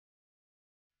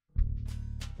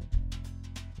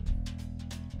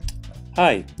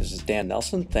Hi, this is Dan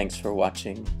Nelson. Thanks for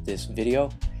watching this video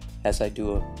as I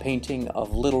do a painting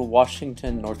of Little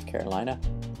Washington, North Carolina.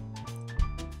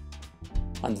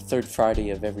 On the third Friday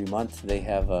of every month they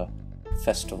have a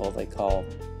festival they call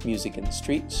Music in the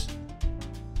Streets,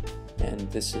 and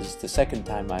this is the second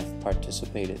time I've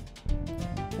participated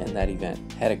in that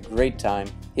event. Had a great time.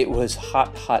 It was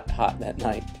hot that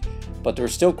night, but there were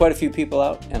still quite a few people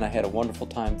out, and I had a wonderful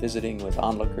time visiting with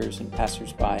onlookers and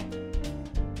passers-by.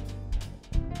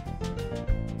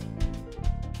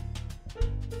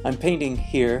 I'm painting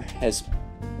here, as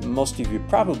most of you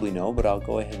probably know, but I'll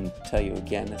go ahead and tell you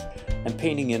again. I'm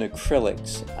painting in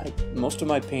acrylics. Most of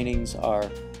my paintings are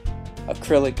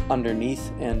acrylic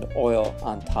underneath and oil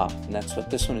on top, and that's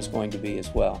what this one is going to be as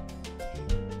well.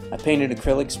 I paint in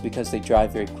acrylics because they dry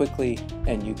very quickly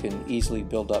and you can easily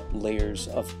build up layers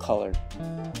of color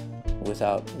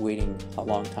without waiting a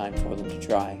long time for them to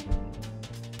dry.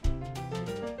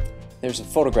 There's a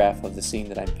photograph of the scene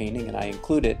that I'm painting, and I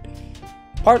include it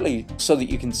partly so that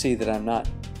you can see that I'm not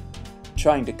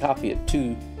trying to copy it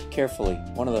too carefully.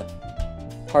 One of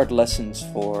the hard lessons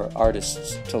for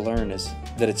artists to learn is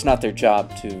that it's not their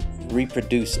job to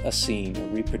reproduce a scene or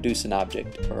reproduce an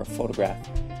object or a photograph,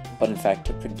 but in fact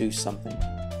to produce something.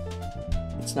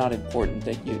 It's not important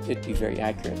that it be very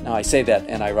accurate. Now I say that,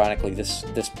 and ironically this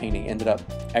painting ended up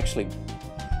actually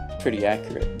pretty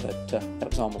accurate, but that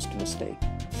was almost a mistake.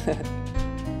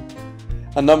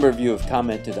 A number of you have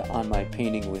commented on my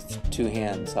painting with two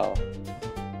hands. I'll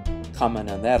comment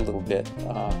on that a little bit.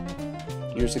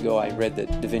 Years ago I read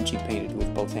that Da Vinci painted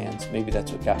with both hands. Maybe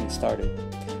that's what got me started.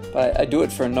 But I do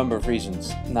it for a number of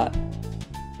reasons, not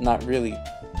really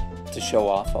to show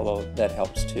off, although that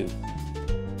helps too.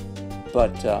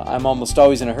 But I'm almost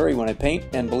always in a hurry when I paint,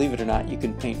 and believe it or not, you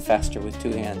can paint faster with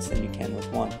two hands than you can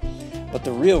with one. But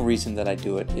the real reason that I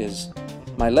do it is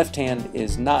my left hand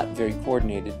is not very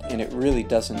coordinated, and it really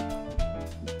doesn't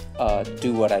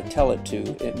do what I tell it to.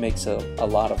 It makes a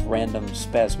lot of random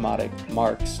spasmodic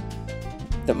marks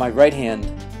that my right hand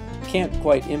can't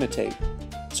quite imitate.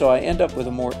 So I end up with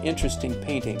a more interesting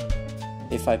painting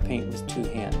if I paint with two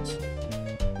hands.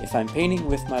 If I'm painting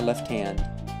with my left hand,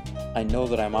 I know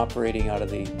that I'm operating out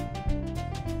of the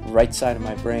right side of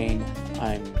my brain.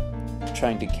 I'm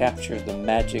trying to capture the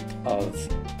magic of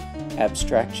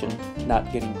abstraction,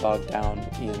 not getting bogged down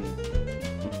in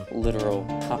literal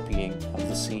copying of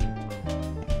the scene.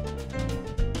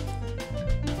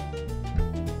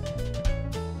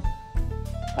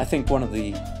 I think one of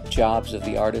the jobs of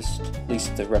the artist, at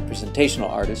least the representational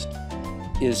artist,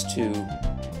 is to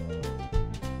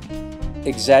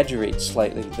exaggerate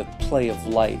slightly the play of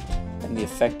light and the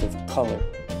effect of color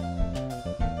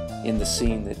in the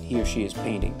scene that he or she is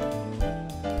painting.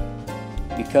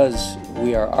 Because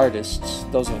we are artists,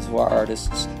 those of us who are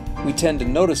artists, we tend to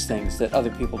notice things that other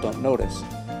people don't notice.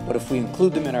 But if we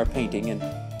include them in our painting and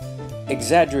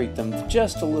exaggerate them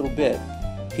just a little bit,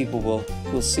 people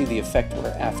will see the effect we're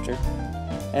after.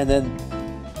 And then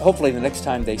hopefully the next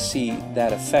time they see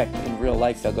that effect in real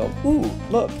life, they'll go, ooh,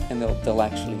 look, and they'll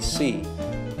actually see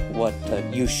what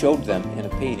you showed them in a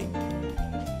painting.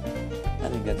 I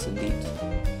think that's a neat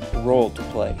role to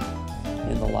play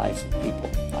in the lives of people.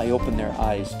 I open their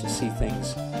eyes to see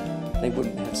things they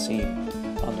wouldn't have seen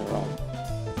on their own.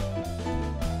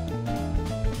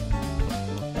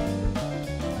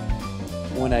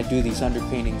 When I do these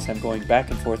underpaintings, I'm going back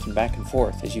and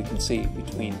forth, as you can see,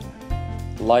 between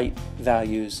light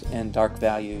values and dark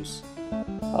values,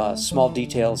 small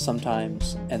details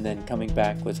sometimes, and then coming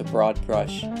back with a broad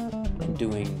brush and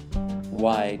doing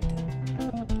wide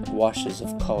washes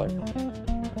of color.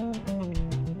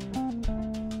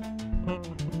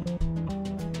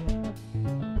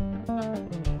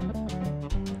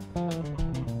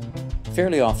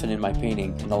 Fairly often in my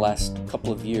painting, in the last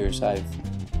couple of years, I've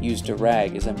used a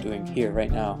rag, as I'm doing here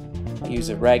right now. I use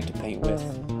a rag to paint with.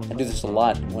 I do this a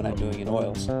lot when I'm doing in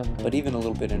oils, but even a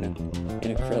little bit in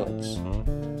acrylics.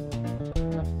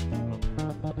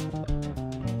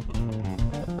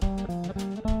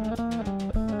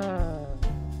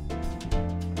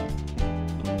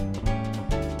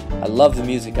 I love the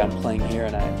music I'm playing here,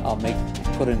 and I'll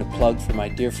put in a plug for my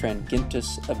dear friend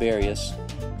Gintis Aberius.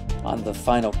 On the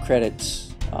final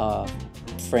credits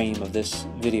frame of this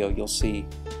video, you'll see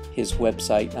his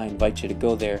website. I invite you to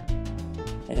go there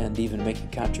and even make a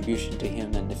contribution to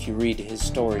him, and if you read his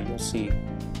story,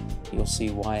 you'll see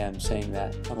why I'm saying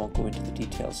that. I won't go into the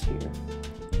details here.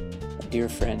 A dear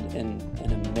friend and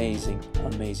an amazing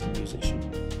musician.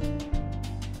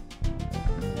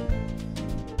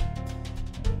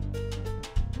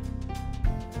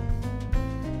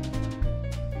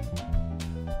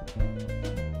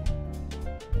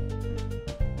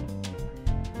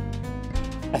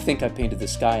 I think I painted the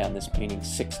sky on this painting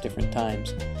 6 different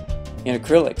times in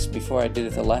acrylics before I did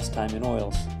it the last time in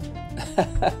oils.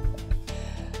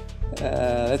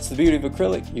 That's the beauty of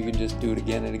acrylic. You can just do it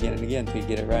again and again and again until you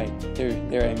get it right.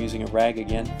 There I am using a rag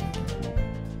again.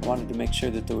 I wanted to make sure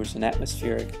that there was an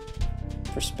atmospheric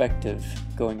perspective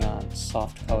going on,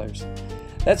 soft colors.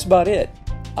 That's about it.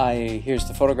 Here's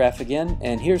the photograph again,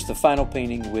 and here's the final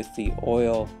painting with the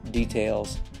oil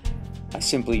details. I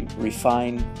simply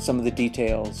refine some of the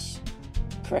details,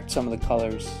 correct some of the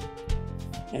colors,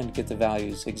 and get the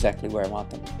values exactly where I want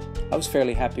them. I was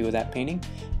fairly happy with that painting.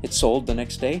 It sold the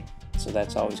next day, so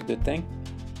that's always a good thing.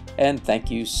 And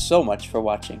thank you so much for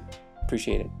watching.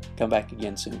 Appreciate it. Come back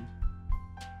again soon.